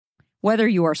Whether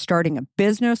you are starting a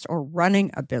business or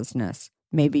running a business,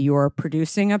 maybe you are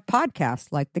producing a podcast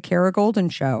like The Kara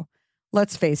Goldin Show.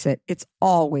 Let's face it, it's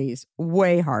always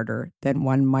way harder than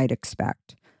one might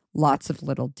expect. Lots of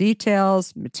little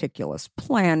details, meticulous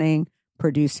planning,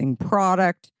 producing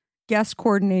product, guest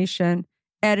coordination,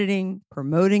 editing,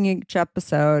 promoting each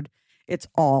episode. It's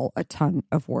all a ton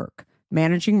of work.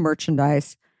 Managing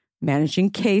merchandise, managing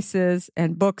cases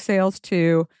and book sales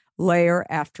too, layer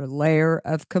after layer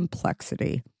of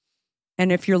complexity.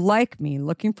 And if you're like me,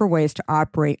 looking for ways to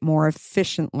operate more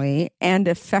efficiently and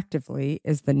effectively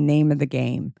is the name of the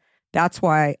game. That's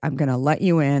why I'm going to let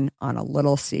you in on a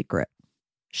little secret.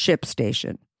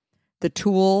 ShipStation, the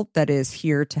tool that is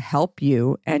here to help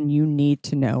you, and you need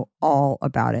to know all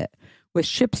about it. With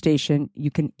ShipStation,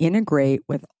 you can integrate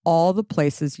with all the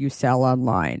places you sell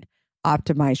online,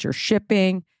 optimize your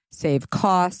shipping, save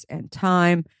costs and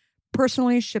time.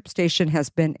 Personally, ShipStation has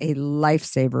been a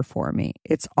lifesaver for me.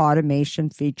 Its automation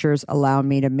features allow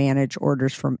me to manage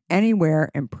orders from anywhere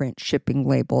and print shipping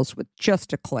labels with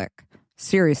just a click.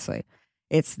 Seriously,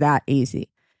 it's that easy.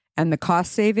 And the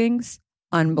cost savings?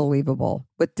 Unbelievable.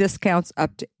 With discounts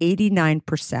up to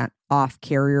 89% off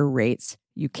carrier rates,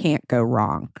 you can't go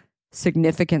wrong.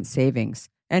 Significant savings.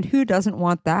 And who doesn't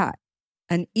want that?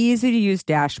 An easy-to-use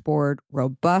dashboard,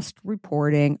 robust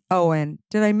reporting. Oh, and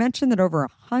did I mention that over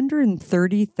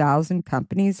 130,000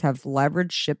 companies have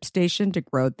leveraged ShipStation to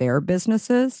grow their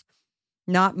businesses?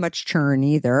 Not much churn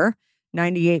either.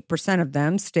 98% of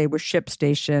them stay with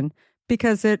ShipStation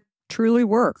because it truly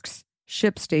works.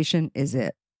 ShipStation is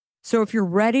it. So if you're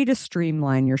ready to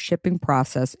streamline your shipping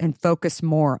process and focus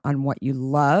more on what you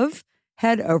love,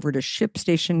 head over to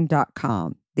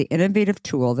ShipStation.com. The innovative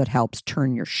tool that helps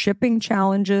turn your shipping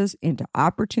challenges into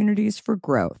opportunities for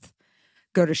growth.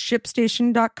 Go to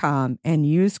ShipStation.com and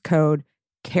use code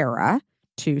KARA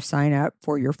to sign up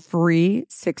for your free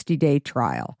 60-day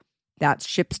trial. That's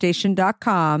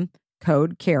ShipStation.com,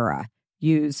 code KARA.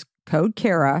 Use code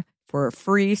KARA for a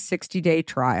free 60-day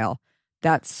trial.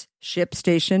 That's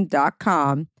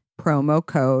ShipStation.com, promo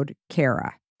code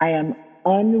KARA. I am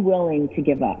unwilling to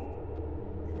give up.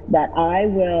 That I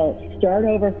will start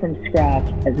over from scratch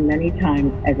as many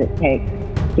times as it takes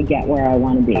to get where I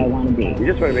want to be. You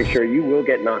just want to make sure you will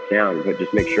get knocked down, but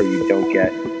just make sure you don't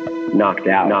get knocked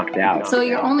out. So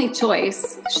your only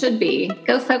choice should be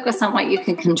go focus on what you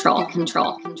can control.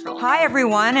 Hi,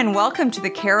 everyone, and welcome to the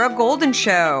Kara Goldin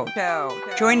Show.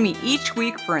 Join me each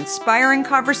week for inspiring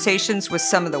conversations with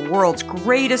some of the world's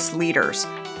greatest leaders.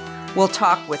 We'll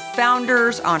talk with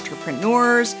founders,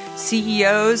 entrepreneurs,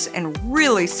 CEOs, and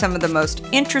really some of the most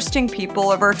interesting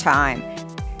people of our time.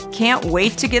 Can't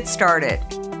wait to get started.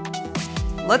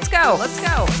 Let's go.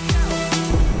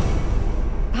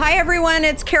 Hi, everyone.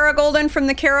 It's Kara Goldin from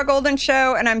The Kara Goldin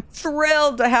Show, and I'm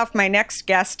thrilled to have my next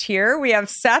guest here. We have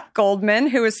Seth Goldman,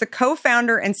 who is the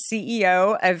co-founder and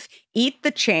CEO of Eat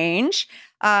the Change.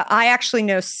 I actually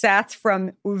know Seth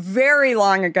from very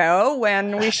long ago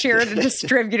when we shared a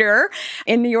distributor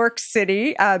in New York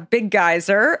City, Big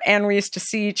Geyser, and we used to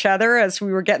see each other as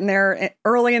we were getting there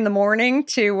early in the morning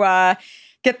to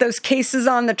get those cases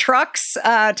on the trucks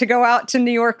to go out to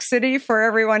New York City for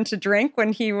everyone to drink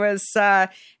when he was at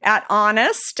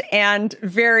Honest, and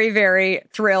very, very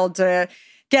thrilled to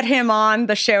get him on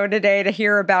the show today to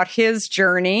hear about his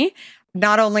journey.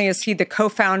 Not only is he the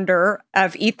co-founder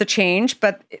of Eat the Change,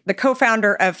 but the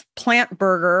co-founder of Plant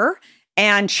Burger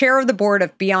and chair of the board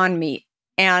of Beyond Meat.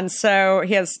 And so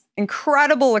he has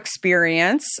incredible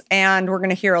experience, and we're going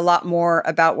to hear a lot more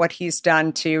about what he's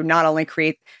done to not only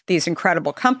create these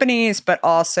incredible companies, but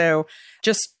also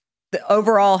just the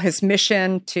overall his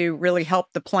mission to really help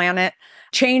the planet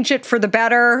change it for the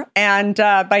better, and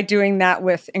by doing that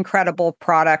with incredible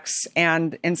products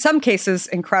and, in some cases,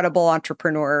 incredible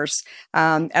entrepreneurs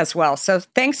as well. So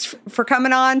thanks for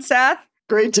coming on, Seth.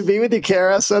 Great to be with you,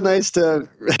 Kara. So nice to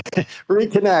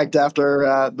reconnect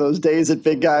after those days at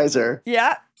Big Geyser.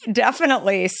 Yeah,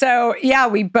 definitely. So, yeah,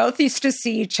 we both used to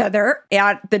see each other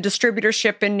at the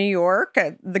distributorship in New York,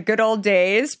 the good old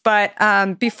days. But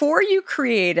before you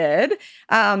created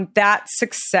that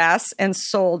success and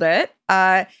sold it,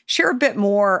 share a bit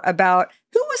more about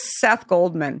who was Seth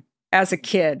Goldman as a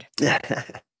kid?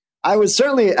 I was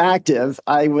certainly active.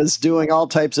 I was doing all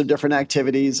types of different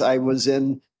activities. I was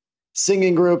in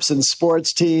singing groups and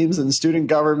sports teams and student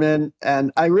government. And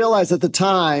I realized at the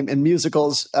time in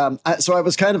musicals, so I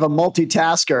was kind of a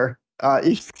multitasker,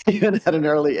 even at an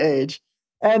early age.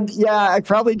 And yeah, I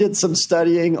probably did some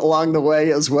studying along the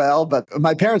way as well, but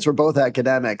my parents were both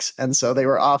academics. And so they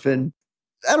were often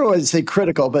I don't always say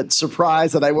critical, but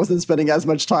surprised that I wasn't spending as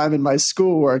much time in my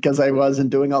schoolwork as I was in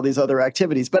doing all these other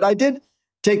activities. But I did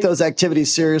take those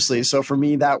activities seriously. So for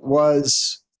me, that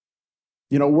was,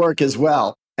 work as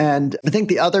well. And I think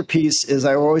the other piece is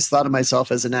I always thought of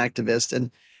myself as an activist. And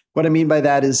what I mean by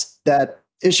that is that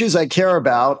issues I care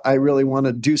about, I really want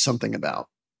to do something about.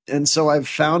 And so I've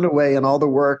found a way in all the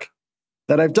work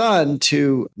that I've done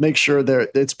to make sure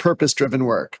that it's purpose-driven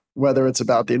work, whether it's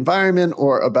about the environment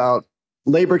or about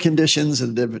labor conditions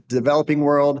in the developing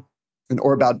world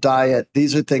or about diet.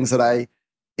 These are things that I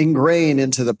ingrain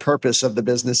into the purpose of the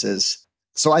businesses.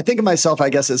 So I think of myself, I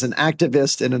guess, as an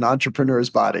activist in an entrepreneur's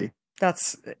body.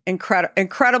 That's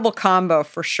incredible combo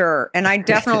for sure. And I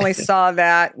definitely saw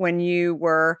that when you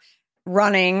were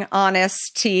running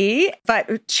Honest Tea. But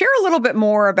share a little bit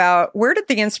more about where did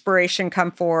the inspiration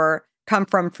come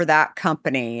from for that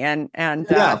company?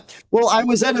 Yeah. Well, I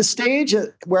was at a stage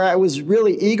where I was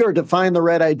really eager to find the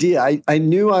right idea. I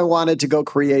knew I wanted to go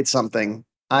create something.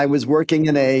 I was working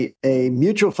in a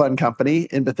mutual fund company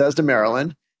in Bethesda,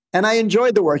 Maryland. And I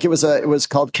enjoyed the work. It was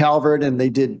called Calvert, and they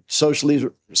did socially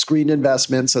screened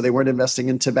investments. So they weren't investing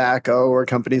in tobacco or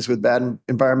companies with bad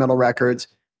environmental records.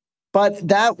 But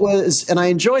and I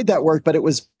enjoyed that work, but it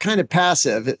was kind of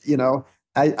passive.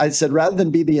 I said, rather than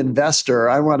be the investor,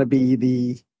 I want to be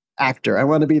the actor. I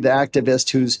want to be the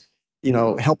activist who's,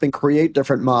 helping create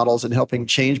different models and helping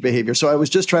change behavior. So I was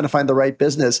just trying to find the right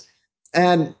business.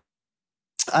 And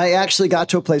I actually got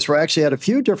to a place where I actually had a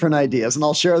few different ideas, and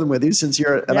I'll share them with you since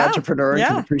you're an entrepreneur and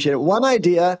can appreciate it. One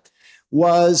idea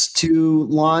was to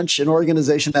launch an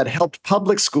organization that helped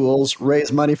public schools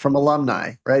raise money from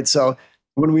alumni, right? So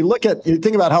when you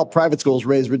think about how private schools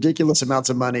raise ridiculous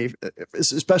amounts of money,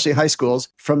 especially high schools,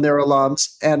 from their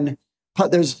alums, and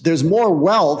there's more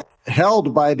wealth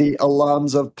held by the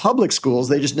alums of public schools.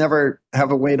 They just never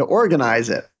have a way to organize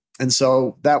it. And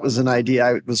so that was an idea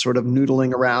I was sort of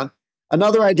noodling around.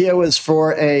 Another idea was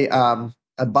for a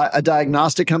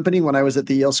diagnostic company. When I was at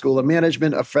the Yale School of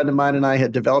Management, a friend of mine and I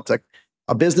had developed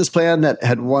a business plan that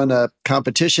had won a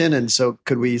competition. And so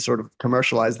could we sort of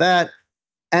commercialize that?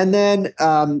 And then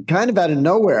kind of out of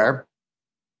nowhere,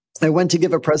 I went to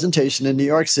give a presentation in New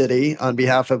York City on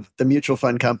behalf of the mutual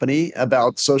fund company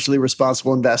about socially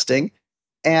responsible investing.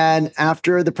 And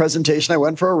after the presentation, I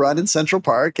went for a run in Central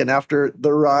Park. And after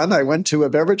the run, I went to a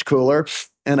beverage cooler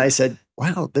and I said,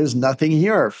 wow, there's nothing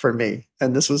here for me.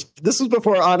 And this was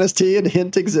before Honest Tea and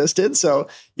Hint existed. So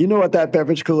you know what that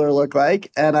beverage cooler looked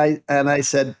like. And I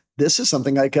said, this is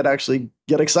something I could actually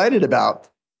get excited about.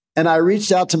 And I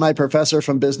reached out to my professor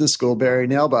from business school, Barry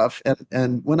Nailbuff.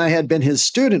 And when I had been his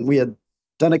student, we had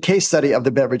done a case study of the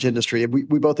beverage industry.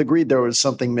 We both agreed there was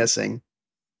something missing.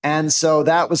 And so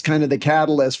that was kind of the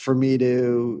catalyst for me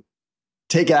to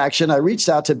take action. I reached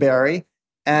out to Barry,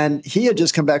 and he had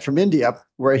just come back from India,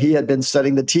 where he had been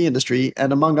studying the tea industry,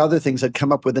 and among other things, had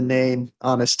come up with the name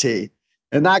Honest Tea.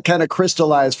 And that kind of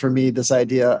crystallized for me this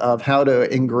idea of how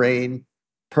to ingrain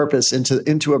purpose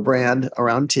into a brand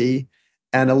around tea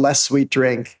and a less sweet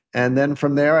drink. And then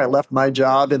from there, I left my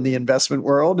job in the investment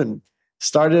world and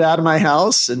started out of my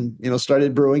house and,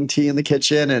 started brewing tea in the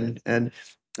kitchen. And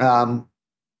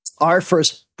our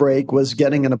first break was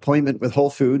getting an appointment with Whole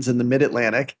Foods in the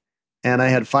Mid-Atlantic. And I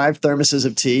had 5 thermoses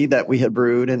of tea that we had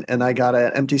brewed. And I got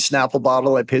an empty Snapple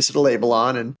bottle. I pasted a label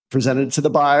on and presented it to the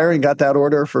buyer and got that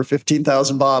order for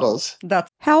 15,000 bottles.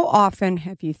 How often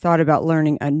have you thought about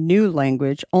learning a new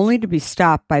language only to be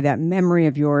stopped by that memory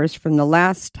of yours from the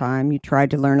last time you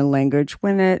tried to learn a language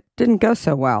when it didn't go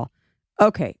so well?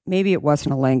 Okay, maybe it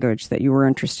wasn't a language that you were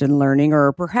interested in learning,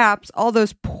 or perhaps all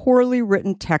those poorly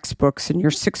written textbooks in your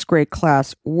 6th grade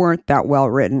class weren't that well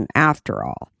written after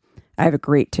all. I have a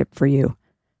great tip for you.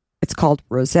 It's called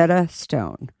Rosetta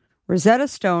Stone. Rosetta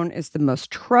Stone is the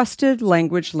most trusted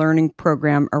language learning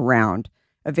program around,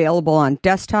 available on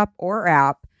desktop or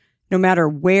app, no matter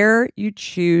where you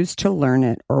choose to learn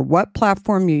it or what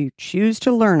platform you choose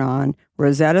to learn on.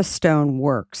 Rosetta Stone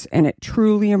works, and it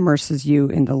truly immerses you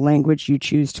in the language you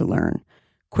choose to learn,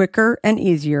 quicker and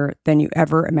easier than you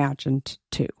ever imagined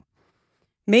to.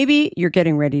 Maybe you're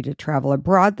getting ready to travel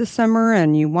abroad this summer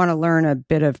and you want to learn a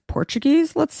bit of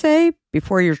Portuguese, let's say,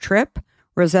 before your trip.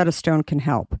 Rosetta Stone can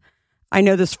help. I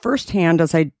know this firsthand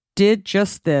as I did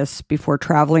just this before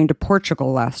traveling to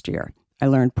Portugal last year. I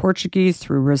learned Portuguese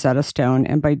through Rosetta Stone,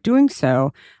 and by doing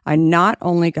so, I not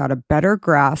only got a better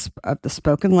grasp of the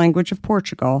spoken language of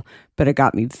Portugal, but it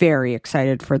got me very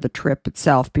excited for the trip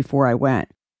itself before I went.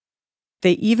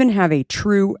 They even have a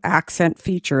true accent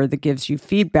feature that gives you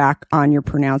feedback on your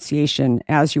pronunciation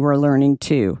as you are learning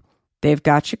too. They've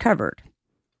got you covered.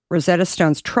 Rosetta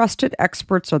Stone's trusted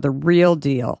experts are the real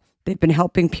deal. They've been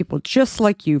helping people just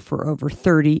like you for over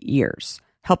 30 years,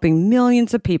 helping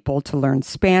millions of people to learn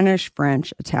Spanish,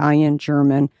 French, Italian,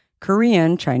 German,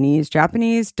 Korean, Chinese,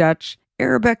 Japanese, Dutch,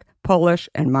 Arabic, Polish,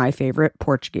 and my favorite,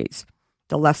 Portuguese.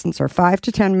 The lessons are 5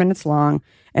 to 10 minutes long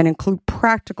and include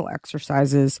practical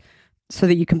exercises so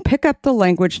that you can pick up the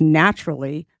language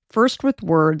naturally, first with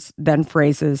words, then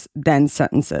phrases, then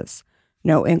sentences.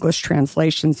 No English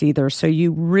translations either, so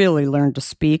you really learn to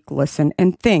speak, listen,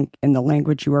 and think in the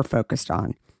language you are focused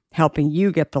on, helping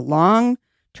you get the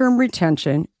long-term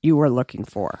retention you are looking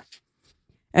for.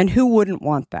 And who wouldn't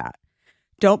want that?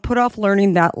 Don't put off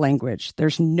learning that language.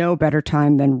 There's no better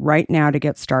time than right now to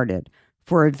get started.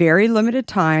 For a very limited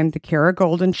time, the Kara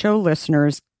Goldin Show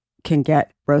listeners can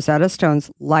get Rosetta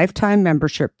Stone's lifetime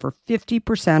membership for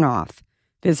 50% off.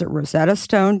 Visit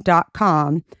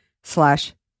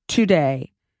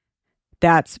rosettastone.com/today.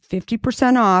 That's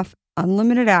 50% off,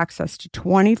 unlimited access to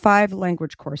 25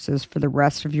 language courses for the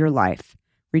rest of your life.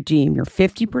 Redeem your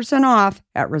 50% off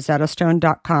at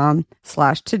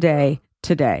rosettastone.com/today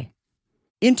today.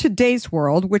 In today's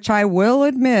world, which I will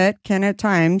admit can at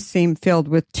times seem filled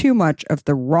with too much of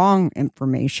the wrong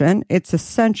information, it's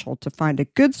essential to find a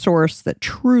good source that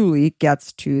truly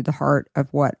gets to the heart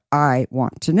of what I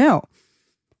want to know.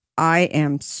 I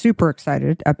am super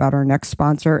excited about our next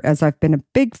sponsor, as I've been a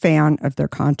big fan of their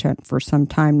content for some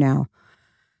time now.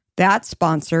 That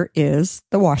sponsor is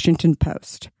The Washington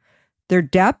Post. Their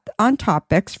depth on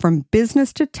topics from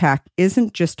business to tech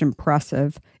isn't just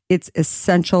impressive, it's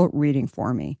essential reading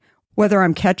for me. Whether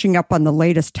I'm catching up on the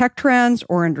latest tech trends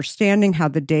or understanding how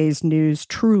the day's news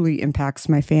truly impacts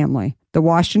my family, The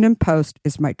Washington Post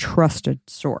is my trusted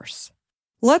source.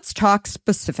 Let's talk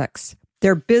specifics.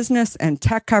 Their business and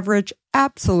tech coverage,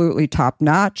 absolutely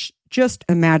top-notch. Just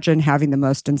imagine having the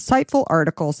most insightful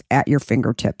articles at your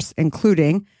fingertips,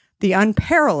 including the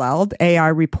unparalleled AI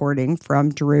reporting from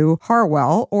Drew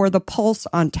Harwell or the pulse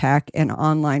on tech and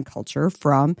online culture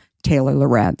from Taylor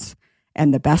Lorenz.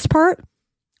 And the best part?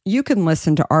 You can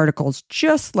listen to articles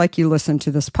just like you listen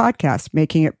to this podcast,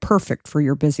 making it perfect for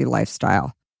your busy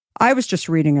lifestyle. I was just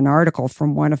reading an article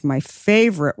from one of my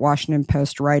favorite Washington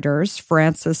Post writers,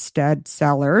 Frances Stead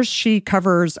Sellers. She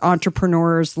covers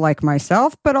entrepreneurs like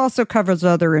myself, but also covers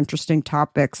other interesting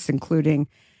topics, including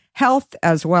health,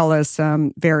 as well as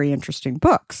some very interesting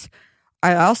books.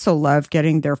 I also love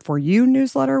getting their For You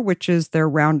newsletter, which is their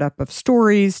roundup of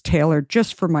stories tailored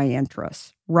just for my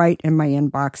interests, right in my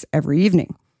inbox every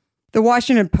evening. The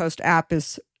Washington Post app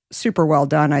is super well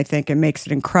done, I think, and makes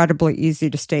it incredibly easy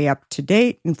to stay up to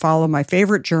date and follow my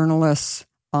favorite journalists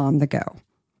on the go.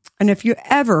 And if you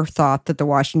ever thought that the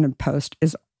Washington Post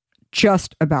is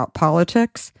just about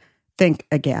politics, think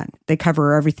again. They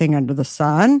cover everything under the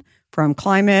sun, from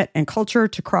climate and culture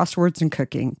to crosswords and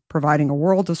cooking, providing a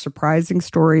world of surprising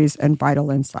stories and vital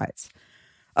insights.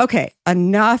 Okay,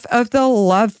 enough of the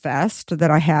love fest that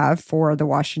I have for the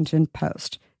Washington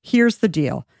Post. Here's the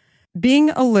deal.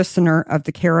 Being a listener of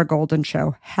the Kara Goldin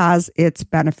Show has its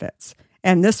benefits,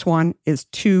 and this one is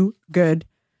too good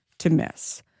to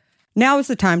miss. Now is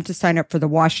the time to sign up for the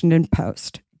Washington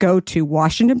Post. Go to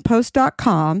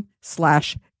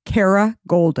washingtonpost.com/Kara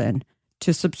Goldin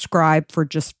to subscribe for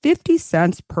just 50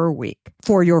 cents per week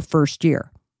for your first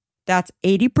year. That's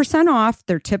 80% off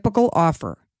their typical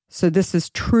offer. So this is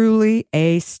truly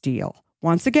a steal.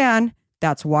 Once again,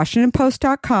 that's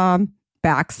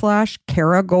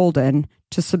washingtonpost.com/Kara Goldin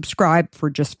to subscribe for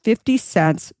just 50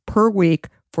 cents per week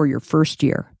for your first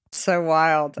year. So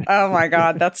wild. Oh my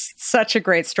God. That's such a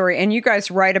great story. And you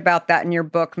guys write about that in your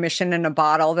book, Mission in a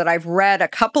Bottle, that I've read a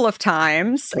couple of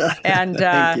times. And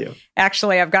Thank you.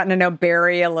 Actually, I've gotten to know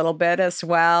Barry a little bit as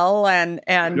well. And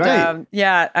Right.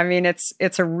 yeah, I mean,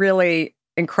 it's a really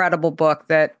incredible book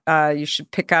that you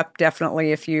should pick up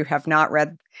definitely if you have not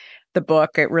read the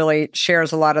book. It really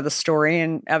shares a lot of the story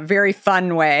in a very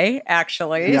fun way,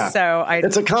 actually. Yeah.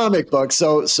 It's a comic book.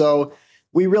 So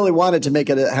we really wanted to make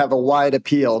it have a wide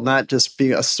appeal, not just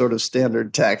be a sort of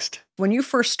standard text. When you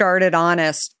first started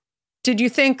Honest, did you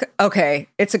think, okay,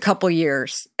 it's a couple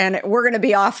years and we're going to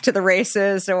be off to the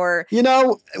races? Or,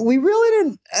 we really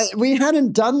didn't, we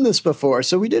hadn't done this before,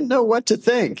 so we didn't know what to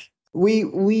think.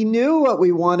 We knew what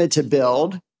we wanted to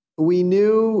build. We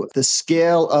knew the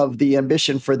scale of the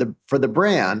ambition for the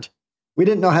brand. We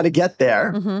didn't know how to get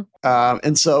there. Mm-hmm.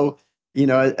 And so,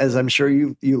 as I'm sure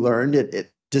you learned,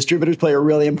 distributors play a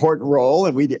really important role,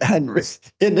 and we didn't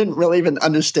really even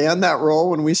understand that role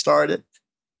when we started.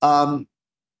 So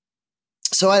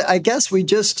I guess we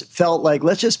just felt like,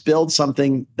 let's just build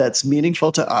something that's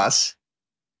meaningful to us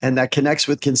and that connects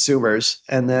with consumers.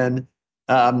 And then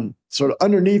sort of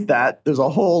underneath that, there's a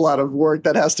whole lot of work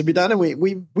that has to be done. And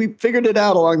we figured it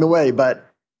out along the way. But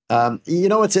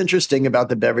what's interesting about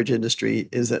the beverage industry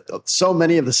is that so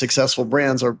many of the successful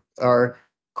brands are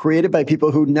created by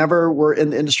people who never were in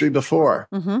the industry before,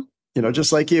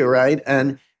 just like you, right?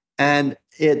 And because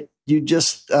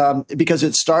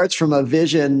it starts from a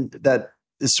vision that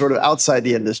is sort of outside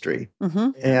the industry.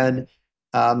 And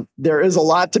there is a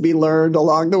lot to be learned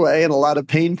along the way and a lot of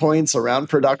pain points around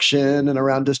production and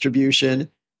around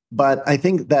distribution. But I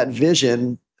think that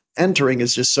vision entering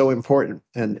is just so important.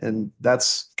 And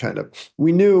that's kind of,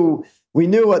 we knew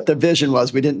what the vision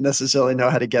was. We didn't necessarily know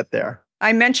how to get there.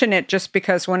 I mention it just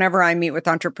because whenever I meet with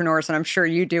entrepreneurs, and I'm sure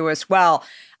you do as well,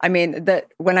 I mean, that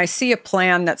when I see a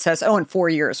plan that says, in 4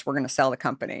 years, we're going to sell the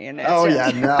company. And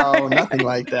nothing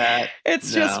like that.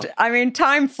 It's just, I mean,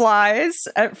 time flies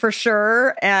for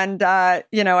sure. And, I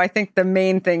think the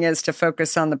main thing is to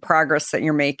focus on the progress that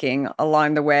you're making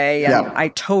along the way. And I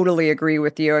totally agree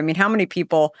with you. I mean, how many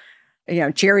people,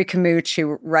 Jerry Kamuch,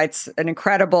 who writes an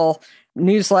incredible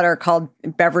newsletter called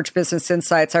Beverage Business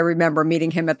Insights. I remember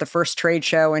meeting him at the first trade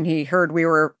show, and he heard we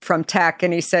were from tech,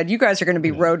 and he said, "You guys are going to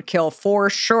be roadkill for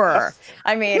sure."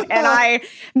 I mean, and I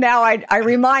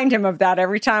remind him of that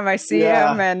every time I see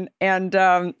him, and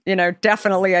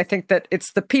definitely I think that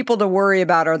it's the people to worry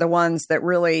about are the ones that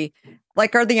really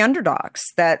are the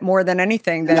underdogs, that more than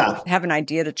anything that have an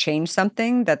idea to change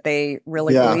something that they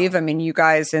really believe. I mean, you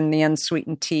guys in the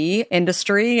unsweetened tea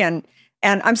industry, and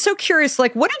I'm so curious,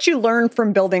 what did you learn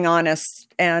from Building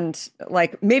Honest? And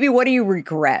maybe what do you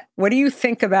regret? What do you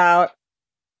think about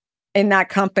in that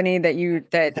company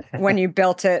that when you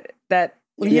built it, that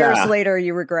years later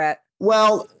you regret?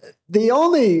 Well, the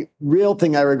only real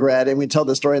thing I regret, and we tell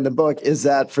the story in the book, is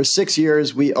that for 6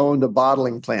 years we owned a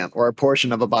bottling plant or a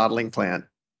portion of a bottling plant.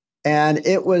 And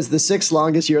it was the 6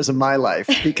 longest years of my life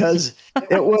because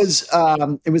it was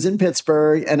in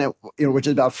Pittsburgh, and which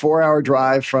is about a 4-hour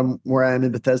drive from where I am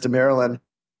in Bethesda, Maryland.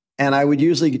 And I would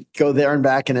usually go there and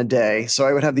back in a day. So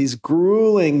I would have these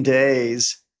grueling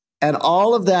days, and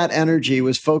all of that energy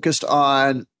was focused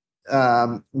on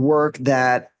work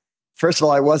that, first of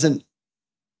all, I wasn't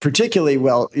particularly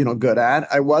good at.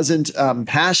 I wasn't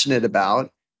passionate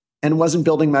about, and wasn't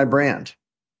building my brand.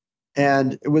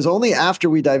 And it was only after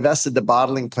we divested the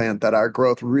bottling plant that our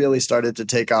growth really started to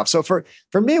take off. So for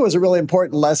me, it was a really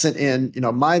important lesson in,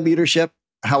 my leadership,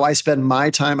 how I spend my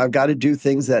time. I've got to do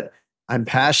things that I'm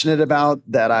passionate about,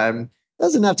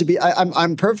 doesn't have to be,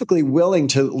 I'm perfectly willing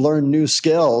to learn new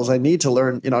skills. I need to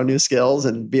learn, new skills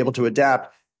and be able to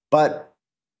adapt. But,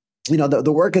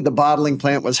 the work at the bottling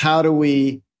plant was, how do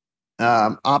we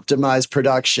optimize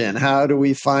production? How do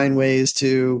we find ways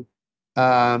to,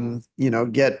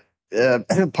 get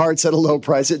parts at a low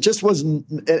price? It just wasn't,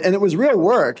 and it was real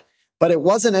work, but it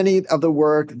wasn't any of the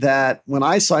work that when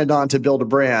I signed on to build a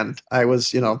brand, I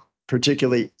was,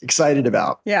 particularly excited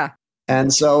about. Yeah.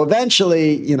 And so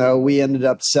eventually, we ended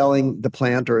up selling the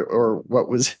plant or what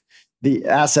was the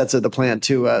assets of the plant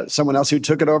to someone else who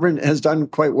took it over and has done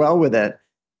quite well with it.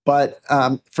 But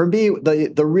for me,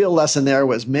 the real lesson there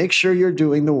was, make sure you're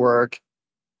doing the work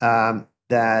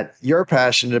that you're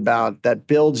passionate about, that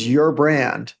builds your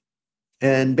brand.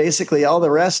 And basically all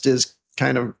the rest is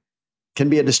can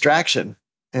be a distraction.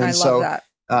 And I love that.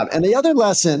 And the other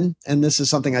lesson, and this is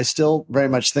something I still very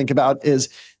much think about, is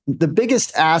the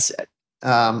biggest asset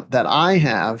that I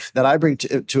have, that I bring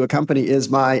to a company, is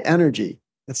my energy.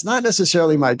 It's not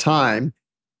necessarily my time,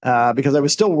 because I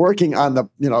was still working on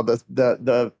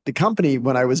the company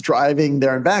when I was driving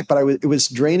there and back, but it was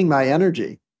draining my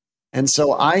energy. And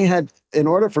so in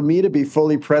order for me to be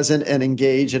fully present and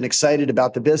engaged and excited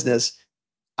about the business,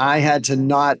 I had to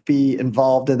not be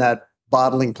involved in that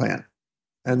bottling plant.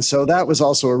 And so that was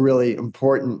also a really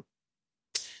important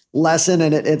lesson.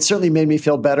 And it certainly made me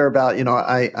feel better about,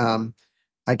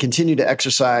 I continue to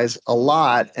exercise a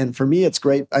lot. And for me, it's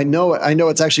great. I know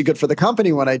it's actually good for the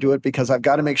company when I do it, because I've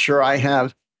got to make sure I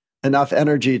have enough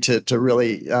energy to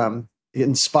really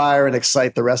inspire and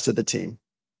excite the rest of the team.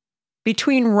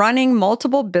 Between running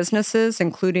multiple businesses,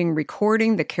 including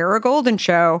recording the Kara Goldman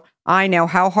Show, I know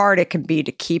how hard it can be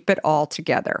to keep it all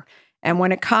together. And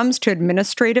when it comes to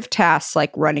administrative tasks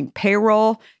like running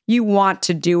payroll, you want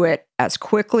to do it as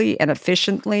quickly and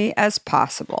efficiently as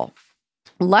possible.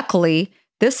 Luckily,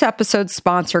 this episode's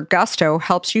sponsor, Gusto,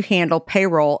 helps you handle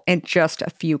payroll in just a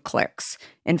few clicks.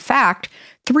 In fact,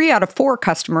 3 out of 4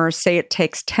 customers say it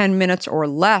takes 10 minutes or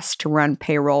less to run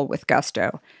payroll with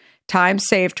Gusto. Time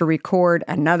saved to record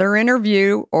another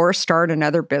interview or start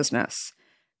another business.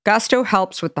 Gusto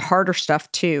helps with the harder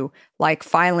stuff too, like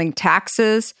filing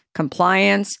taxes,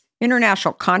 compliance,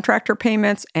 international contractor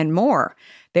payments, and more.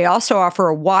 They also offer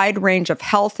a wide range of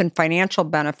health and financial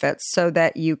benefits so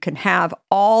that you can have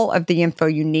all of the info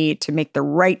you need to make the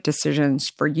right decisions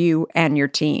for you and your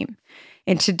team.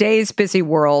 In today's busy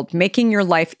world, making your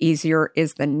life easier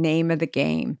is the name of the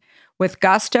game. With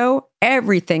Gusto,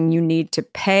 everything you need to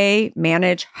pay,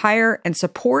 manage, hire, and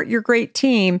support your great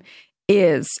team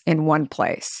is in one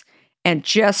place. And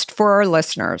just for our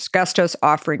listeners, Gusto's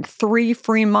offering 3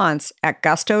 free months at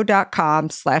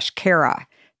gusto.com/Kara.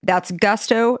 That's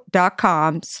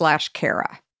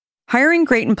gusto.com/Kara. Hiring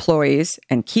great employees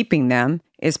and keeping them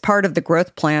is part of the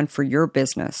growth plan for your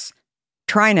business.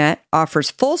 TriNet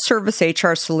offers full-service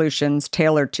HR solutions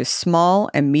tailored to small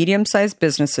and medium-sized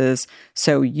businesses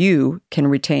so you can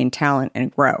retain talent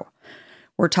and grow.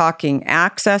 We're talking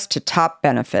access to top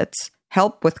benefits,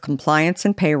 help with compliance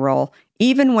and payroll,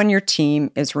 even when your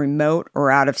team is remote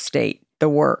or out of state, the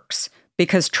works.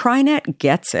 Because TriNet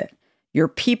gets it. Your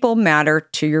people matter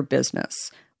to your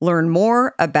business. Learn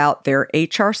more about their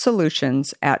HR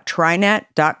solutions at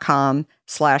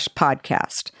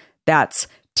trinet.com/podcast. That's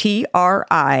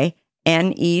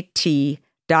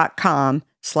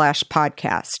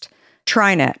TRINET.com/podcast.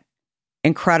 TriNet.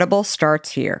 Incredible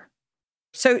starts here.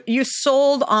 So you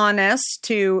sold Honest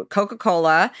to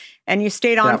Coca-Cola, and you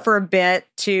stayed on for a bit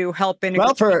to help integrate.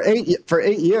 Well, for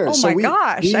 8 years. Oh my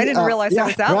gosh! I didn't realize it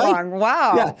was that long.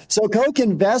 Wow. Yeah. So Coke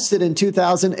invested in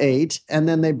 2008, and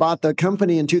then they bought the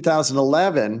company in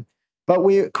 2011. But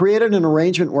we created an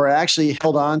arrangement where I actually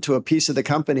held on to a piece of the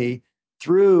company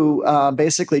through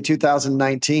basically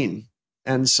 2019.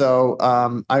 And so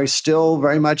I still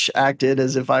very much acted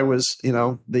as if I was,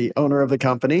 the owner of the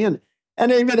company. And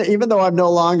even though I'm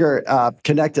no longer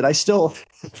connected, I still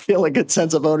feel a good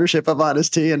sense of ownership of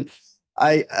Honest Tea. And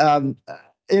I,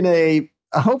 in a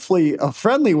hopefully a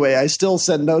friendly way, I still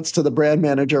send notes to the brand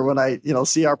manager when I,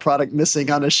 see our product missing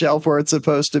on a shelf where it's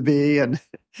supposed to be. And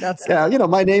that's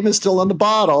my name is still on the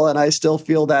bottle, and I still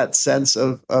feel that sense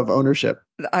of ownership.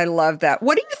 I love that.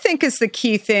 What do you think is the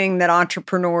key thing that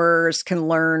entrepreneurs can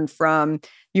learn from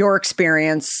your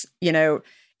experience,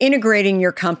 integrating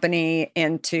your company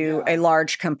into a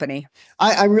large company?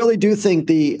 I really do think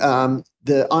the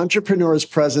entrepreneur's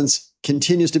presence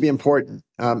continues to be important.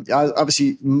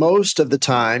 Obviously, most of the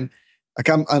time,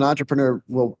 an entrepreneur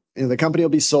will, the company will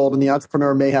be sold, and the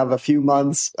entrepreneur may have a few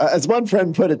months. As one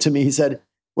friend put it to me, he said,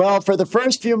 "Well, for the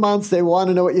first few months, they want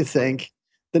to know what you think.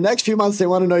 The next few months, they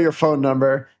want to know your phone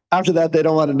number. After that, they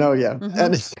don't want to know you." Mm-hmm.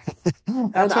 And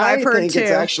that's what I've heard too.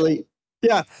 It's actually.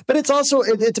 Yeah, but it's also,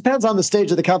 it depends on the stage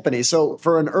of the company. So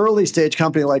for an early stage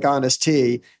company like Honest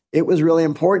Tea, it was really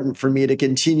important for me to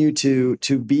continue to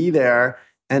be there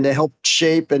and to help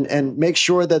shape and make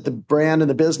sure that the brand and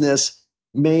the business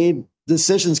made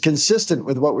decisions consistent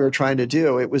with what we were trying to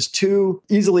do. It was too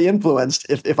easily influenced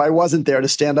if I wasn't there to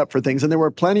stand up for things. And there were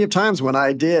plenty of times when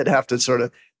I did have to sort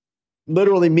of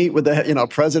literally meet with the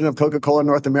president of Coca-Cola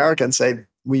North America and say,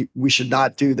 we should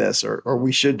not do this or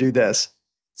we should do this.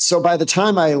 So by the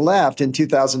time I left in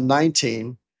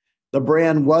 2019, the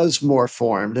brand was more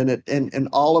formed, and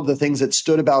all of the things it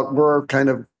stood about were kind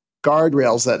of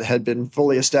guardrails that had been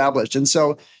fully established. And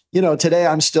so, today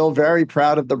I'm still very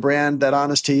proud of the brand that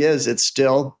Honest Tea is. It's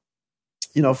still,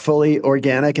 fully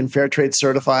organic and fair trade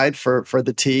certified for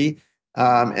the tea.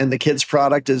 And the kids'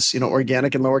 product is,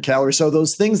 organic and lower calorie. So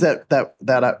those things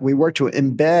that we work to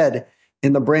embed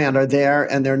in the brand are there,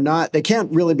 and they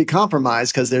can't really be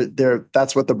compromised because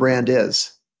that's what the brand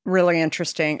is. Really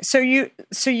interesting. So you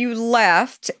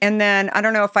left, and then I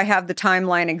don't know if I have the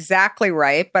timeline exactly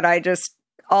right, but I just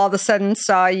all of a sudden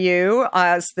saw you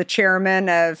as the chairman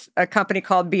of a company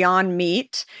called Beyond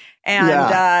Meat,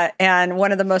 and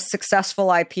one of the most successful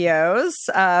IPOs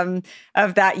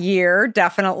of that year,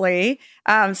 definitely.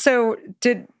 So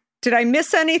did I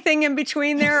miss anything in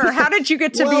between there, or how did you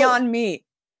get to Beyond Meat?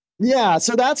 Yeah,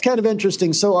 so that's kind of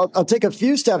interesting. So I'll take a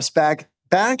few steps back.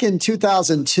 Back in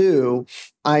 2002,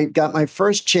 I got my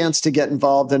first chance to get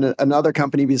involved in another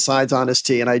company besides Honest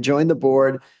Tea, and I joined the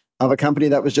board of a company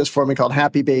that was just forming called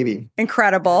Happy Baby.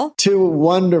 Incredible. Two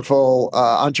wonderful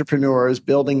entrepreneurs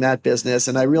building that business,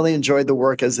 and I really enjoyed the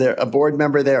work as a board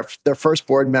member there, their first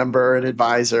board member and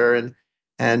advisor,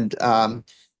 and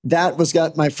that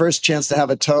got my first chance to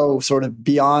have a toe sort of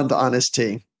beyond Honest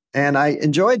Tea. And I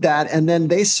enjoyed that. And then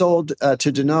they sold to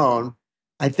Danone,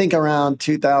 I think around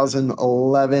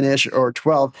 2011-ish or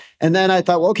 12. And then I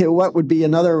thought, well, okay, what would be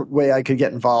another way I could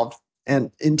get involved? And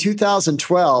in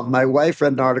 2012, my wife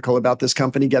read an article about this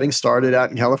company getting started out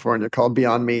in California called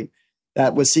Beyond Meat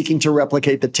that was seeking to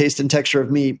replicate the taste and texture of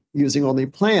meat using only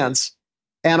plants.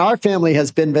 And our family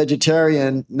has been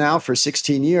vegetarian now for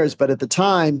 16 years. But at the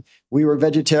time, we were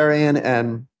vegetarian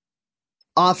and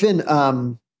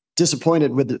often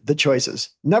disappointed with the choices.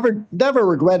 Never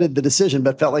regretted the decision,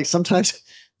 but felt like sometimes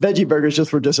veggie burgers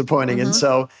just were disappointing. And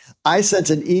so I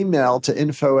sent an email to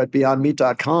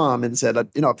info@beyondmeat.com and said,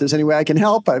 if there's any way I can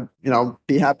help, I'd,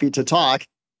 be happy to talk.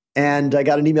 And I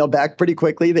got an email back pretty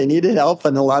quickly. They needed help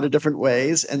in a lot of different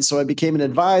ways. And so I became an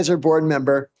advisor, board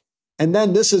member. And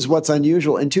then this is what's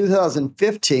unusual. In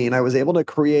 2015, I was able to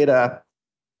create a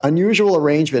unusual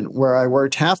arrangement where I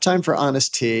worked half-time for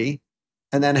Honest Tea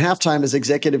and then half-time as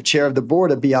executive chair of the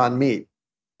board of Beyond Meat.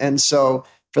 And so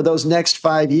for those next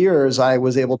 5 years, I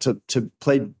was able to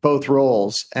play both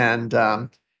roles. And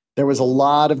there was a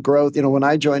lot of growth. When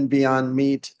I joined Beyond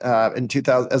Meat in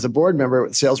 2000 as a board member,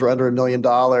 sales were under $1 million.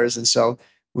 And so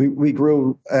we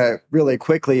grew really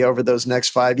quickly over those next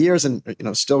 5 years and,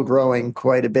 still growing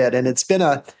quite a bit. And it's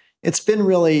been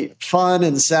really fun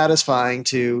and satisfying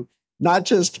to not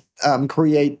just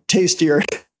create tastier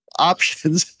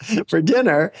options for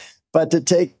dinner, but to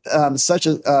take such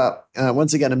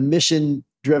once again, a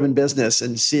mission-driven business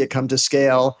and see it come to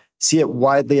scale, see it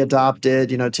widely adopted.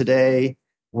 Today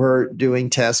we're doing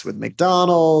tests with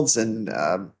McDonald's and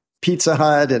Pizza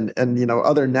Hut and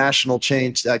other national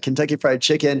chains, Kentucky Fried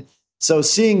Chicken. So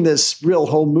seeing this real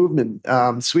whole movement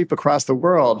sweep across the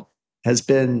world has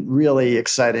been really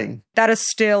exciting. That is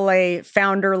still a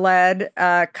founder-led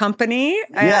company,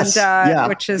 yes.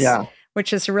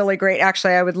 Which is really great.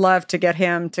 Actually, I would love to get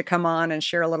him to come on and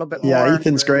share a little bit more. Yeah,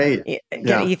 Ethan's great.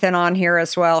 Get Ethan on here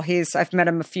as well. I've met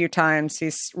him a few times.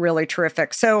 He's really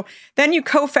terrific. So then you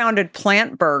co-founded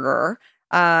Plant Burger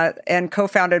and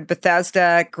co-founded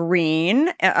Bethesda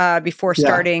Green before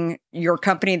starting your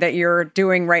company that you're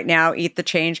doing right now, Eat the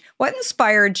Change. What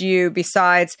inspired you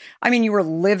besides, you were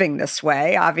living this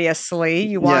way, obviously.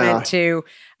 You wanted to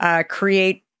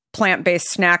create plant-based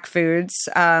snack foods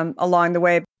along the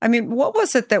way. What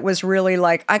was it that was really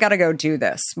like, I got to go do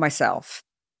this myself?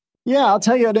 Yeah, I'll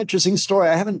tell you an interesting story.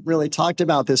 I haven't really talked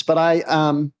about this, but I,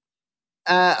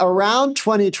 around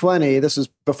 2020, this was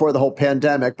before the whole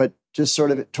pandemic, but just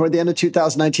sort of toward the end of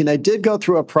 2019, I did go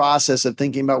through a process of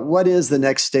thinking about what is the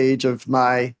next stage of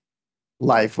my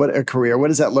life, what a career, what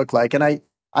does that look like? And I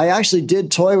actually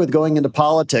did toy with going into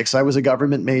politics. I was a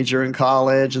government major in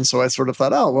college. And so I sort of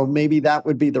thought, maybe that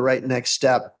would be the right next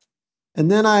step. And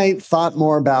then I thought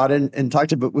more about it and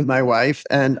talked about it with my wife.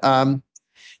 And,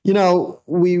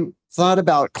 we thought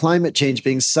about climate change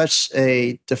being such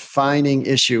a defining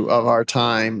issue of our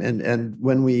time. And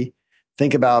when we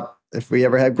think about if we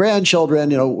ever had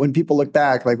grandchildren, when people look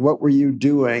back, like, what were you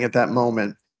doing at that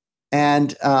moment?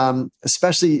 And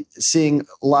especially seeing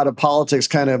a lot of politics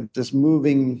kind of just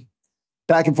moving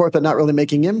back and forth, but not really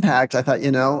making impact, I thought,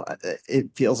 it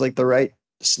feels like the right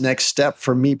next step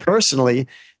for me personally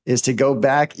is to go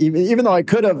back, even though I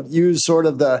could have used sort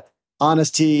of the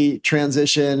Honest Tea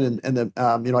transition and the,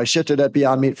 I shifted at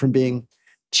Beyond Meat from being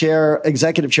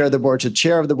executive chair of the board to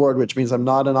chair of the board, which means I'm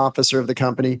not an officer of the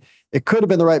company. It could have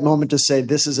been the right moment to say,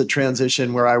 this is a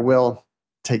transition where I will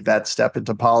take that step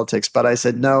into politics. But I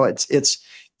said, no, it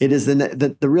is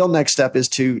the real next step is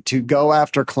to go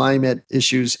after climate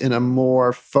issues in a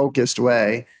more focused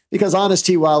way, because Honest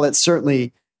Tea, while it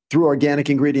certainly through organic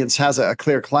ingredients has a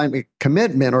clear climate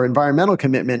commitment or environmental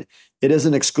commitment, it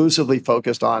isn't exclusively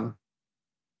focused on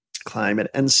climate.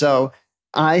 And so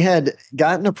I had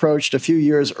gotten approached a few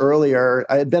years earlier.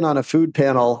 I had been on a food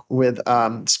panel with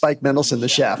Spike Mendelsohn, the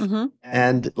chef. Mm-hmm.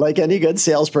 And like any good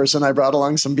salesperson, I brought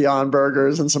along some Beyond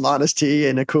Burgers and some Honest Tea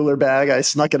in a cooler bag. I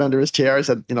snuck it under his chair. I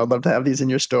said, I'd love to have these in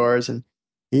your stores. And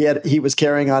he was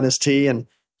carrying Honest Tea. And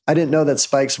I didn't know that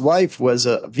Spike's wife was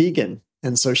a vegan.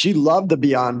 And so she loved the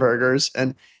Beyond Burgers.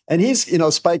 And he's,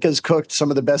 Spike has cooked some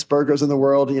of the best burgers in the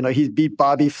world. He beat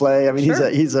Bobby Flay.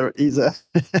 Sure. he's a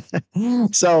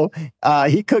so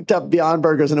he cooked up Beyond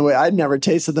Burgers in a way I'd never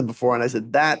tasted them before. And I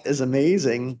said, that is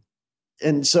amazing.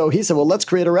 And so he said, well, let's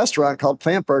create a restaurant called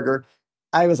Plant Burger.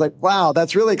 I was like, wow,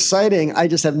 that's really exciting.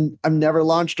 I've never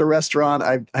launched a restaurant.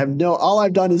 All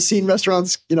I've done is seen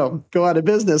restaurants, go out of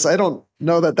business. I don't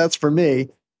know that that's for me.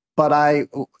 But I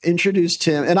introduced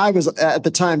him, and I was at the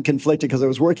time conflicted because I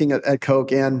was working at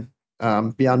Coke and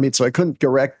Beyond Meat, so I couldn't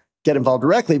get involved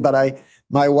directly. But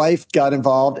my wife got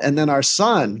involved, and then our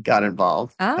son got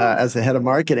involved as the head of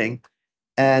marketing.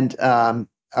 And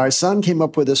our son came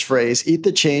up with this phrase: "Eat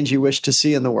the change you wish to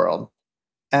see in the world."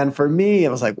 And for me,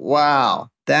 it was like, wow,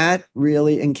 that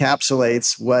really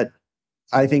encapsulates what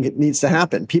I think it needs to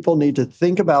happen. People need to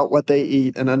think about what they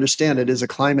eat and understand it is a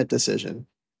climate decision.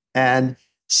 And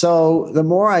so the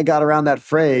more I got around that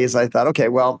phrase, I thought, okay,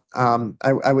 well,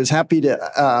 I was happy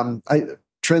to,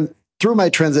 through my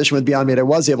transition with Beyond Meat, I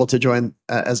was able to join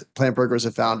as Plant Burger as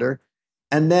a founder.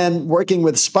 And then working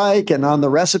with Spike and on the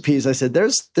recipes, I said,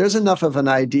 there's enough of an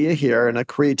idea here and a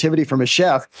creativity from a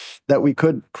chef that we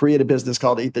could create a business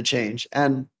called Eat the Change.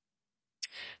 And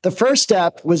the first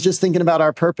step was just thinking about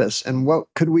our purpose and what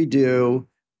could we do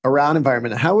around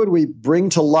environment? How would we bring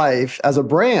to life as a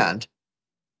brand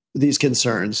these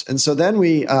concerns? And so then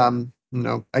we,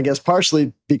 I guess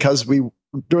partially because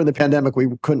during the pandemic, we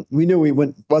knew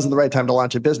wasn't the right time to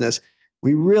launch a business.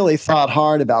 We really thought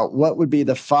hard about what would be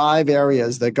the 5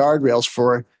 areas, the guardrails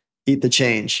for Eat the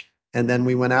Change. And then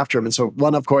we went after them. And so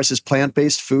one, of course, is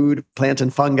plant-based food, plant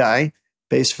and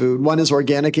fungi-based food. One is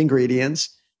organic ingredients.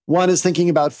 One is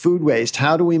thinking about food waste.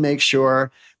 How do we make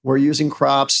sure we're using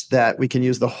crops that we can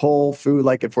use the whole food?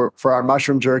 Like if for our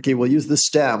mushroom jerky, we'll use the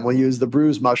stem, we'll use the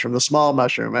bruised mushroom, the small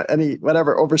mushroom,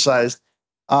 whatever, oversized.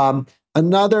 And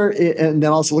then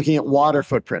also looking at water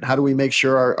footprint. How do we make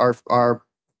sure our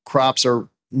crops are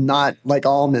not like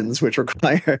almonds, which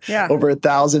require over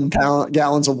 1,000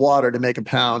 gallons of water to make a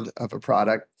pound of a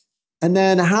product? And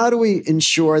then how do we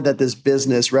ensure that this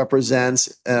business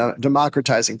represents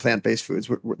democratizing plant-based foods?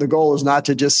 The goal is not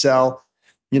to just sell,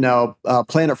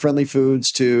 planet-friendly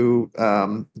foods to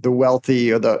the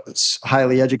wealthy or the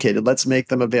highly educated. Let's make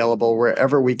them available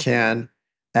wherever we can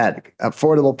at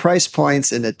affordable price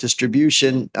points and at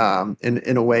distribution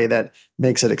in a way that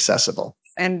makes it accessible.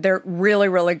 And they're really,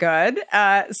 really good.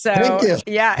 Thank you.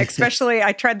 Yeah, especially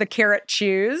I tried the carrot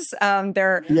chews.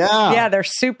 They're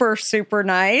super, super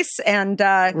nice. And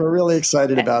we're really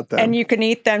excited about them. And you can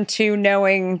eat them too,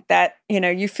 knowing that,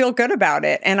 you feel good about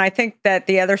it. And I think that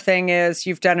the other thing is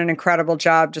you've done an incredible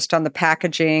job just on the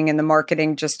packaging and the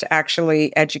marketing, just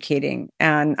actually educating.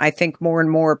 And I think more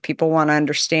and more people want to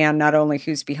understand not only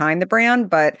who's behind the brand,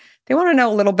 but they want to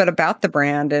know a little bit about the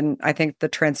brand. And I think the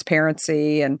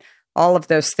transparency and all of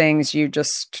those things you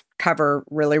just cover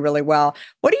really, really well.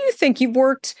 What do you think?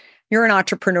 You're an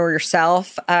entrepreneur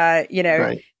yourself.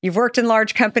 Right. You've worked in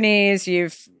large companies,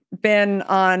 you've been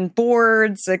on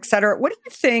boards, et cetera. What do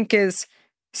you think is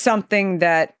something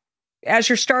that, as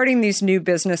you're starting these new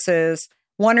businesses,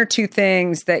 1 or 2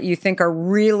 things that you think are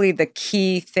really the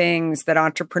key things that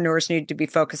entrepreneurs need to be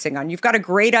focusing on? You've got a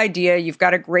great idea, you've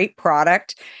got a great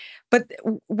product, but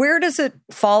where does it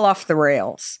fall off the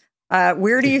rails?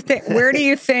 Where do you think,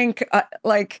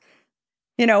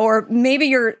 or maybe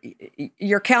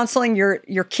you're counseling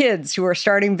your kids who are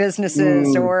starting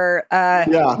businesses where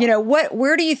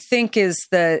do you think is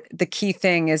the key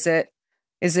thing? Is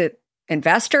it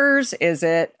investors? Is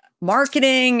it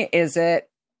marketing? Is it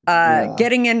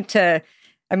getting into,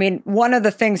 one of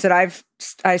the things that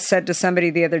I said to somebody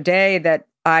the other day that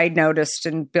I noticed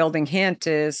in building Hint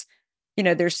is,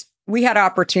 we had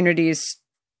opportunities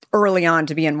early on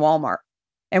to be in Walmart.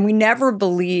 And we never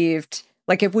believed,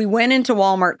 if we went into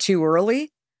Walmart too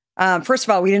early, first of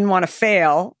all, we didn't want to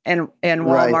fail in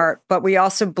Walmart, right. But we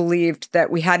also believed that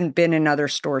we hadn't been in other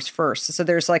stores first. So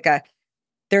there's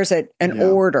an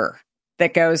order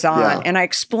that goes on. Yeah. And I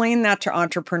explain that to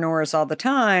entrepreneurs all the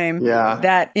time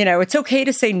that, it's okay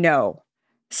to say no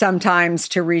sometimes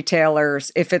to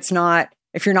retailers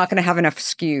if you're not going to have enough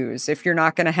SKUs, if you're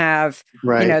not going to have,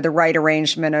 the right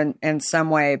arrangement in some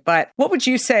way. But what would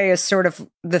you say is sort of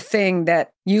the thing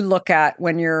that you look at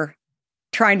when you're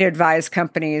trying to advise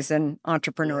companies and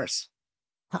entrepreneurs?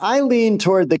 I lean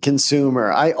toward the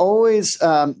consumer. I always,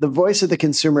 the voice of the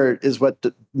consumer is what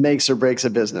makes or breaks a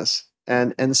business.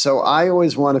 And so I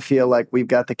always want to feel like we've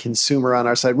got the consumer on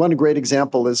our side. One great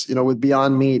example is, with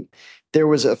Beyond Meat, there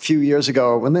was a few years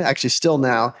ago, actually still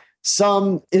now,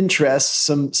 some interests,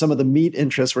 some of the meat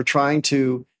interests were trying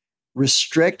to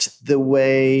restrict the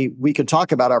way we could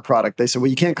talk about our product. They said,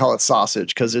 well, you can't call it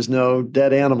sausage because there's no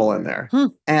dead animal in there.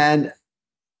 And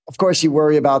of course you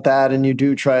worry about that. And you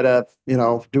do try to,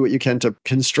 do what you can to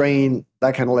constrain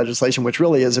that kind of legislation, which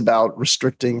really is about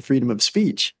restricting freedom of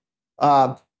speech.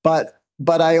 But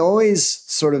I always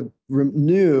sort of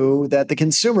knew that the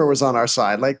consumer was on our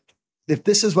side. Like, if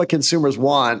this is what consumers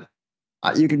want,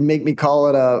 you can make me call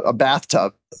it a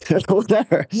bathtub,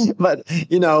 whatever. But,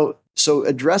 so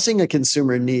addressing a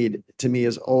consumer need to me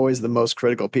is always the most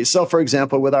critical piece. So, for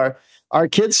example, with our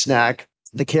kids' snack,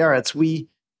 the carrots, we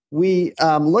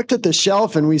looked at the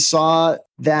shelf and we saw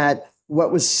that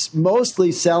what was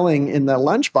mostly selling in the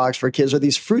lunchbox for kids are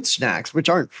these fruit snacks, which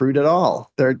aren't fruit at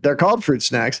all. They're called fruit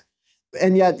snacks.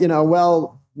 And yet,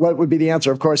 what would be the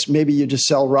answer? Of course, maybe you just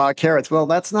sell raw carrots. Well,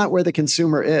 that's not where the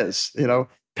consumer is.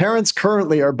 Parents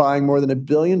currently are buying more than $1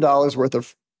 billion worth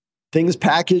of things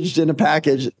packaged in a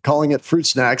package, calling it fruit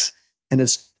snacks, and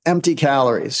it's empty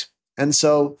calories. And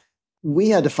so we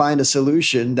had to find a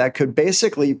solution that could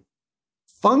basically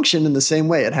function in the same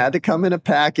way. It had to come in a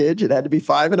package. It had to be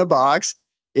 5 in a box.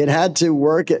 it had to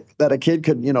work that a kid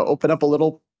could, open up a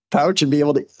little pouch and be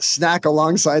able to snack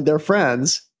alongside their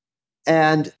friends.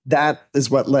 And that is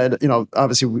what led,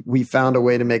 obviously we found a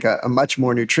way to make a much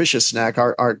more nutritious snack.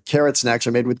 Our carrot snacks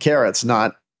are made with carrots,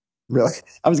 not really.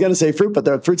 I was going to say fruit, but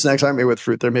the fruit snacks aren't made with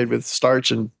fruit. They're made with starch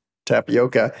and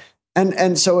tapioca.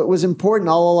 And so it was important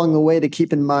all along the way to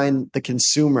keep in mind the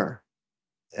consumer.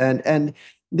 And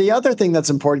the other thing that's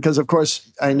important, because of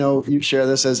course, I know you share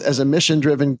this as a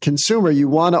mission-driven consumer, you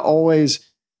want to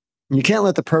always, you can't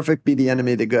let the perfect be the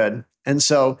enemy of the good. And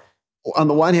so on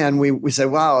the one hand, we say,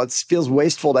 wow, it feels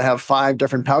wasteful to have 5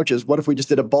 different pouches. What if we just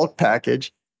did a bulk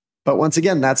package? But once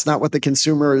again, that's not what the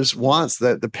consumers wants.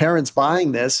 The parents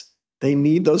buying this, they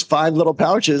need those 5 little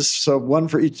pouches, so one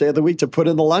for each day of the week to put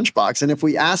in the lunchbox. And if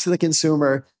we ask the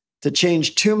consumer to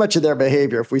change too much of their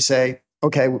behavior, if we say,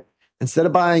 okay, instead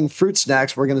of buying fruit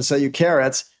snacks, we're going to sell you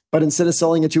carrots, but instead of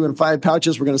selling it to you in 5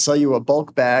 pouches, we're going to sell you a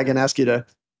bulk bag and ask you to,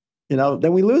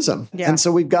 then we lose them. Yeah. And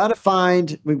so we've got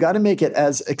to make it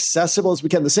as accessible as we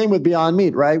can. The same with Beyond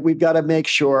Meat, right? We've got to make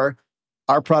sure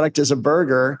our product is a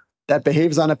burger that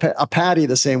behaves on a patty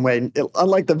the same way.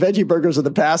 Unlike the veggie burgers of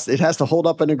the past, it has to hold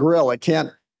up in a grill. It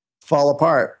can't fall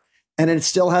apart. And it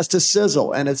still has to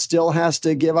sizzle, and it still has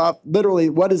to give up literally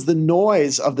what is the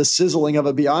noise of the sizzling of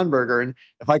a Beyond Burger. And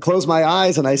if I close my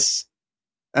eyes and I'm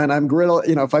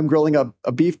if I'm grilling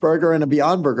a beef burger and a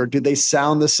Beyond Burger, do they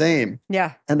sound the same?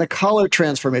 Yeah. And the color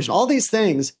transformation, all these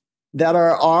things that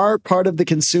are part of the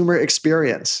consumer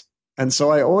experience. And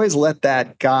so I always let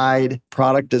that guide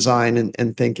product design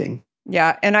and thinking.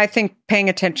 Yeah. And I think paying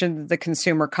attention to the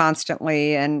consumer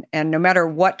constantly and no matter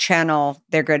what channel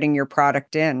they're getting your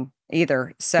product in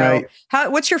either. So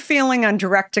what's your feeling on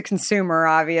direct to consumer,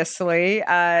 obviously,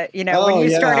 when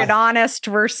you started Honest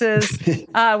versus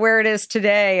where it is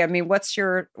today? I mean, what's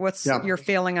your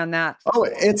feeling on that? Oh,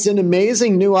 it's an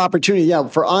amazing new opportunity. Yeah.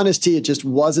 For Honest Tea, it just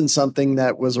wasn't something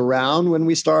that was around when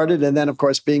we started. And then of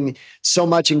course, being so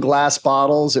much in glass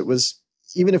bottles, it was,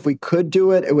 even if we could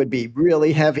do it, it would be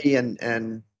really heavy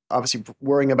and obviously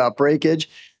worrying about breakage.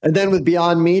 And then with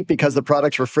Beyond Meat, because the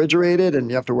product's refrigerated and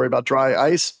you have to worry about dry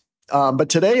ice. But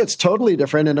today it's totally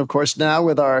different. And of course, now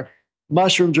with our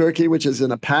mushroom jerky, which is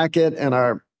in a packet, and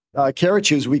our carrot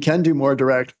chews, we can do more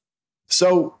direct.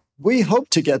 So we hope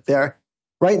to get there.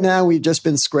 Right now, we've just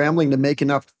been scrambling to make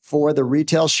enough for the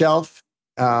retail shelf.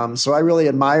 So I really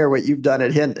admire what you've done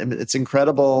at Hint. I mean, it's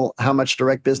incredible how much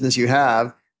direct business you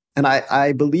have. And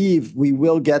I believe we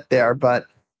will get there. But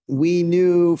we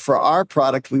knew for our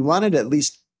product, we wanted to at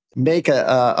least make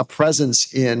a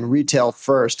presence in retail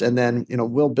first, and then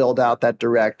we'll build out that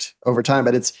direct over time.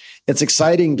 But it's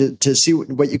exciting to see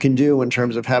what you can do in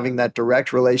terms of having that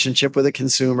direct relationship with a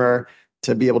consumer,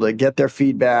 to be able to get their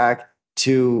feedback,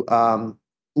 to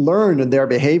learn their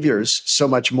behaviors so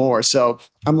much more. So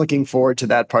I'm looking forward to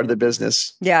that part of the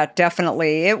business. Yeah,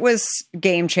 definitely. It was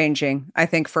game changing, I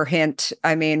think, for Hint.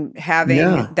 I mean,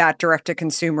 having that direct to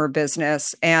consumer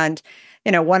business. And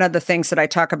one of the things that I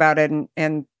talk about in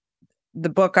the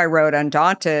book I wrote,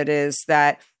 Undaunted, is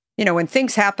that, when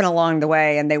things happen along the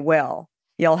way, and they will,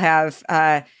 you'll have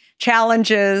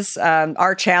challenges.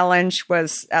 Our challenge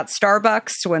was at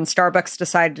Starbucks when Starbucks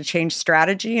decided to change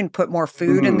strategy and put more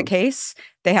food in the case.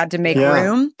 They had to make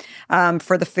room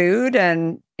for the food.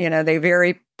 And, they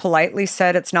very politely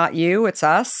said, it's not you, it's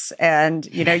us. And,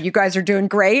 you guys are doing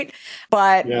great.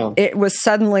 But it was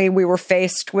suddenly we were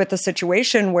faced with a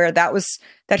situation where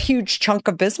that huge chunk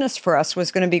of business for us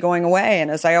was going to be going away.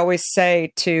 And as I always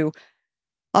say to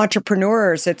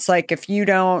entrepreneurs, it's like, if you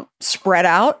don't spread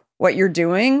out what you're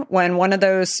doing,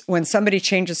 when somebody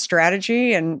changes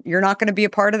strategy and you're not going to be a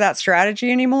part of that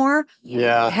strategy anymore,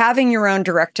 having your own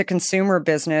direct to consumer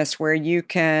business where you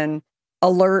can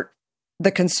alert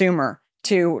the consumer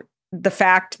to the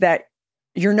fact that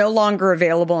you're no longer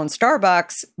available in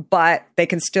Starbucks, but they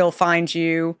can still find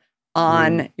you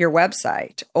on your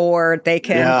website, or they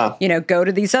can, go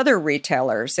to these other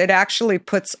retailers. It actually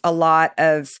puts a lot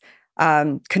of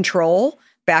control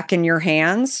back in your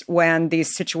hands when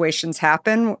these situations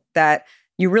happen that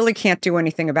you really can't do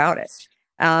anything about it.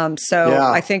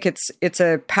 I think it's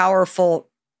a powerful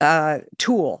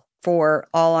tool for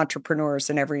all entrepreneurs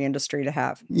in every industry to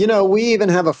have. We even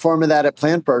have a form of that at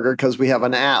Plant Burger because we have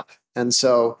an app. And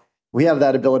so we have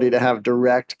that ability to have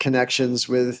direct connections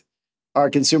with our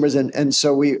consumers. And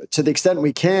so we, to the extent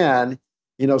we can,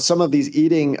 some of these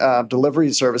eating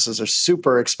delivery services are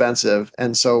super expensive.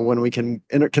 And so when we can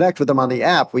connect with them on the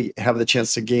app, we have the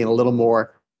chance to gain a little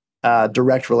more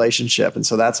direct relationship. And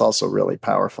so that's also really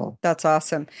powerful. That's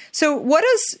awesome. So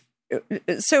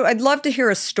I'd love to hear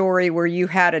a story where you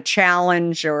had a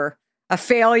challenge or a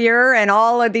failure and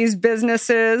all of these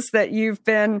businesses that you've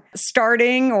been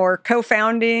starting or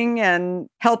co-founding and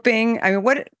helping? I mean,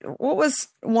 what was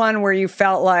one where you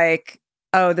felt like,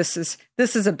 oh, this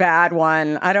is a bad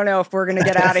one. I don't know if we're going to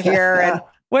get out of here. And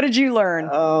what did you learn?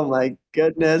 Oh my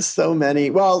goodness, so many.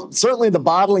 Well, certainly the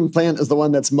bottling plant is the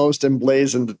one that's most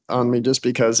emblazoned on me, just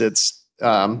because it's,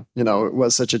 it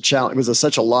was such a challenge. It was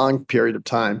such a long period of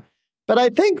time. But I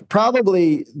think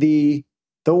probably the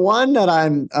one that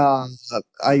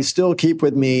I still keep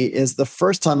with me is the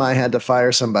first time I had to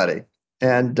fire somebody,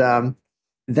 and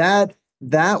that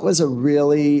was a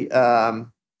really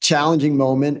challenging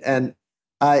moment. And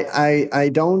I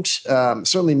don't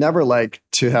certainly never like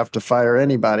to have to fire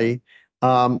anybody,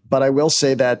 but I will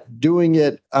say that doing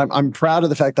it, I'm proud of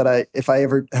the fact that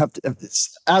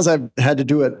as I've had to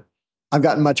do it, I've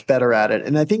gotten much better at it,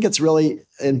 and I think it's really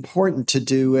important to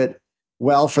do it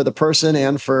well for the person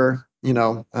and for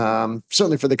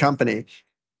certainly for the company.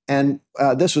 And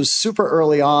this was super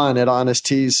early on at Honest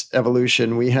Tea's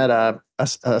evolution. We had a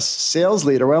sales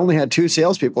leader. We only had 2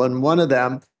 salespeople, and one of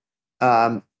them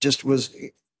just was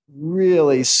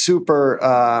really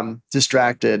super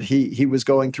distracted. He was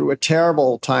going through a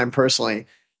terrible time personally.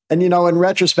 And, in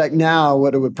retrospect now,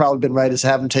 what it would probably have been right is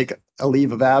have him take a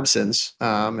leave of absence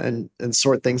and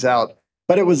sort things out.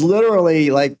 But it was literally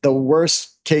like the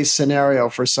worst case scenario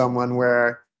for someone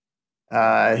where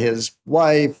his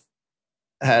wife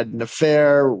had an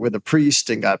affair with a priest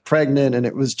and got pregnant. And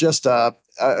it was just a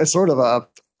sort of a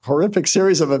horrific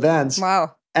series of events.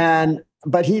 Wow.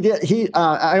 But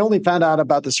I only found out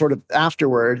about this sort of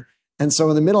afterward. And so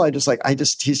in the middle,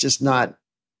 he's just not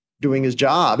doing his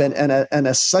job. And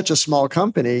as such a small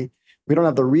company, we don't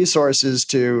have the resources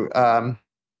to,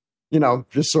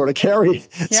 just sort of carry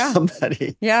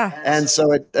somebody. Yeah. And so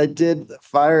I did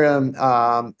fire him.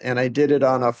 And I did it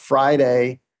on a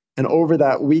Friday. And over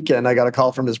that weekend, I got a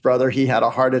call from his brother. He had a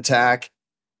heart attack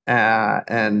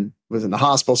and was in the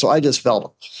hospital. So I just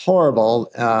felt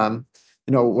horrible.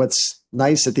 What's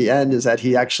nice at the end is that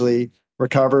he actually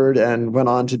recovered and went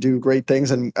on to do great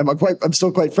things. And I'm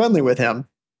still quite friendly with him.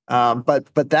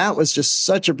 But that was just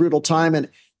such a brutal time. And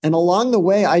along the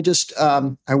way, I just,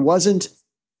 I wasn't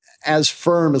as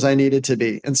firm as I needed to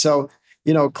be. And so,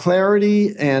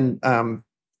 clarity and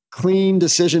clean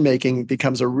decision-making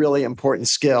becomes a really important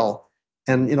skill.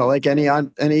 And, like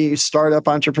any startup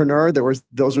entrepreneur,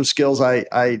 those were skills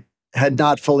I had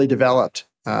not fully developed.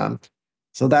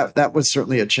 So that was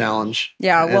certainly a challenge.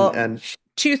 Yeah. And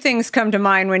 2 things come to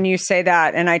mind when you say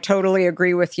that. And I totally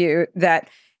agree with you that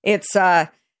it's,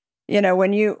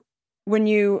 when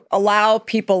you allow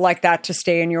people like that to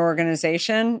stay in your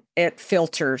organization, it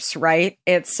filters, right?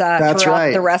 It's throughout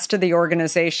right. the rest of the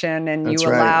organization, and you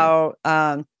allow,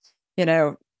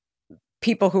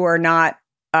 people who are not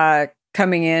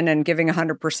coming in and giving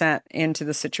 100% into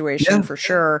the situation for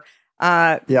sure.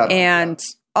 And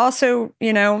also,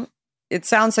 it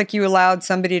sounds like you allowed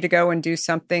somebody to go and do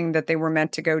something that they were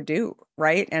meant to go do,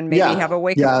 right? And maybe have a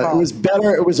wake-up call. It was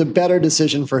better. It was a better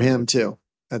decision for him too,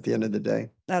 at the end of the day.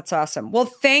 That's awesome. Well,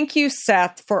 thank you,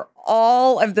 Seth, for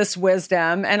all of this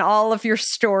wisdom and all of your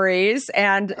stories.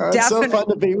 And it's so fun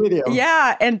to be with you.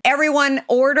 Yeah. And everyone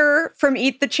order from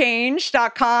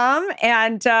eatthechange.com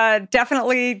and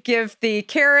definitely give the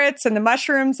carrots and the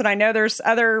mushrooms. And I know there's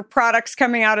other products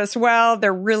coming out as well.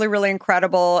 They're really, really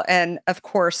incredible. And of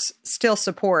course, still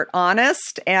support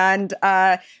Honest and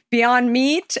Beyond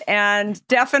Meat, and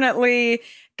definitely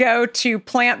go to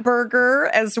Plant Burger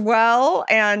as well,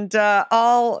 and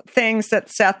all things that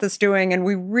Seth is doing. And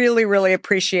we really, really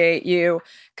appreciate you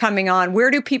coming on.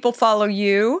 Where do people follow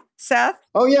you, Seth?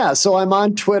 Oh, yeah. So I'm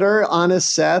on Twitter, Honest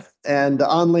Seth, and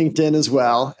on LinkedIn as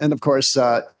well. And of course,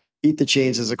 Eat the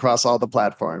Change is across all the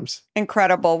platforms.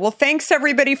 Incredible. Well, thanks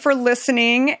everybody for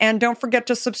listening. And don't forget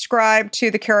to subscribe to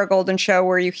The Kara Goldin Show,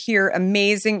 where you hear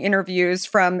amazing interviews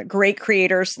from great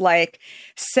creators like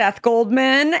Seth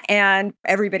Goldman. And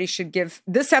everybody should give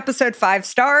this episode 5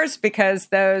 stars, because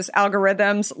those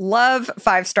algorithms love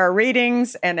 5-star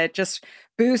ratings, and it just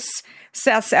boosts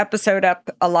Seth's episode up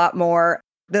a lot more.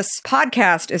 This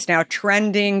podcast is now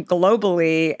trending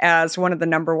globally as one of the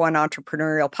 #1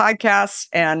 entrepreneurial podcasts,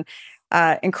 and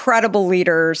incredible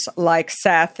leaders like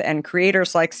Seth and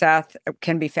creators like Seth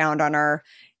can be found on our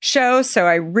show. So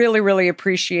I really, really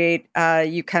appreciate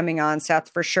you coming on, Seth,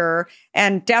 for sure.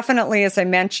 And definitely, as I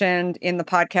mentioned in the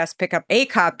podcast, pick up a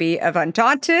copy of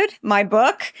Undaunted, my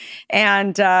book.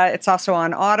 And it's also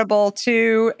on Audible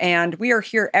too. And we are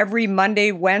here every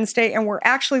Monday, Wednesday, and we're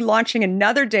actually launching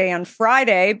another day on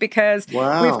Friday because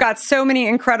we've got so many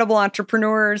incredible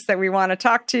entrepreneurs that we want to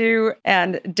talk to.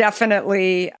 And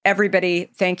definitely, everybody,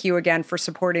 thank you again for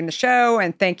supporting the show.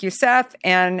 And thank you, Seth,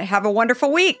 and have a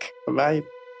wonderful week. Bye-bye.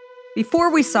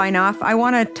 Before we sign off, I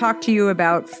want to talk to you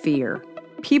about fear.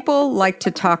 People like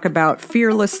to talk about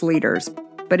fearless leaders,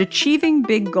 but achieving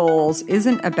big goals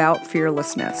isn't about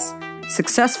fearlessness.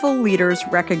 Successful leaders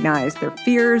recognize their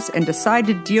fears and decide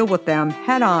to deal with them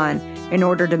head on in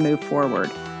order to move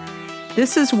forward.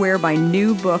 This is where my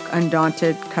new book,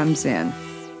 Undaunted, comes in.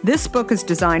 This book is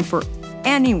designed for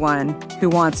anyone who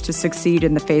wants to succeed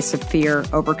in the face of fear,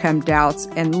 overcome doubts,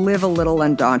 and live a little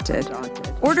undaunted.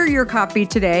 Order your copy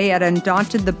today at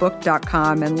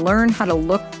undauntedthebook.com and learn how to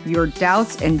look your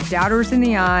doubts and doubters in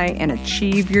the eye and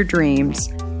achieve your dreams.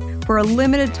 For a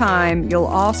limited time, you'll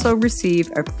also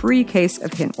receive a free case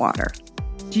of hint water.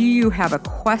 Do you have a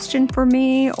question for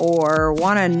me or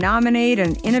want to nominate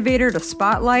an innovator to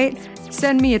spotlight?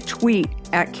 Send me a tweet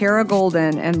at Kara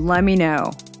Goldman and let me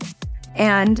know.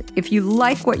 And if you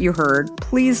like what you heard,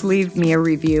 please leave me a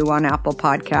review on Apple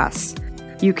Podcasts.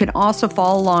 You can also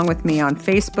follow along with me on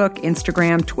Facebook,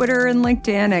 Instagram, Twitter, and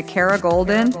LinkedIn at Kara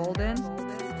Goldman.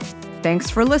 Thanks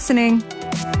for listening.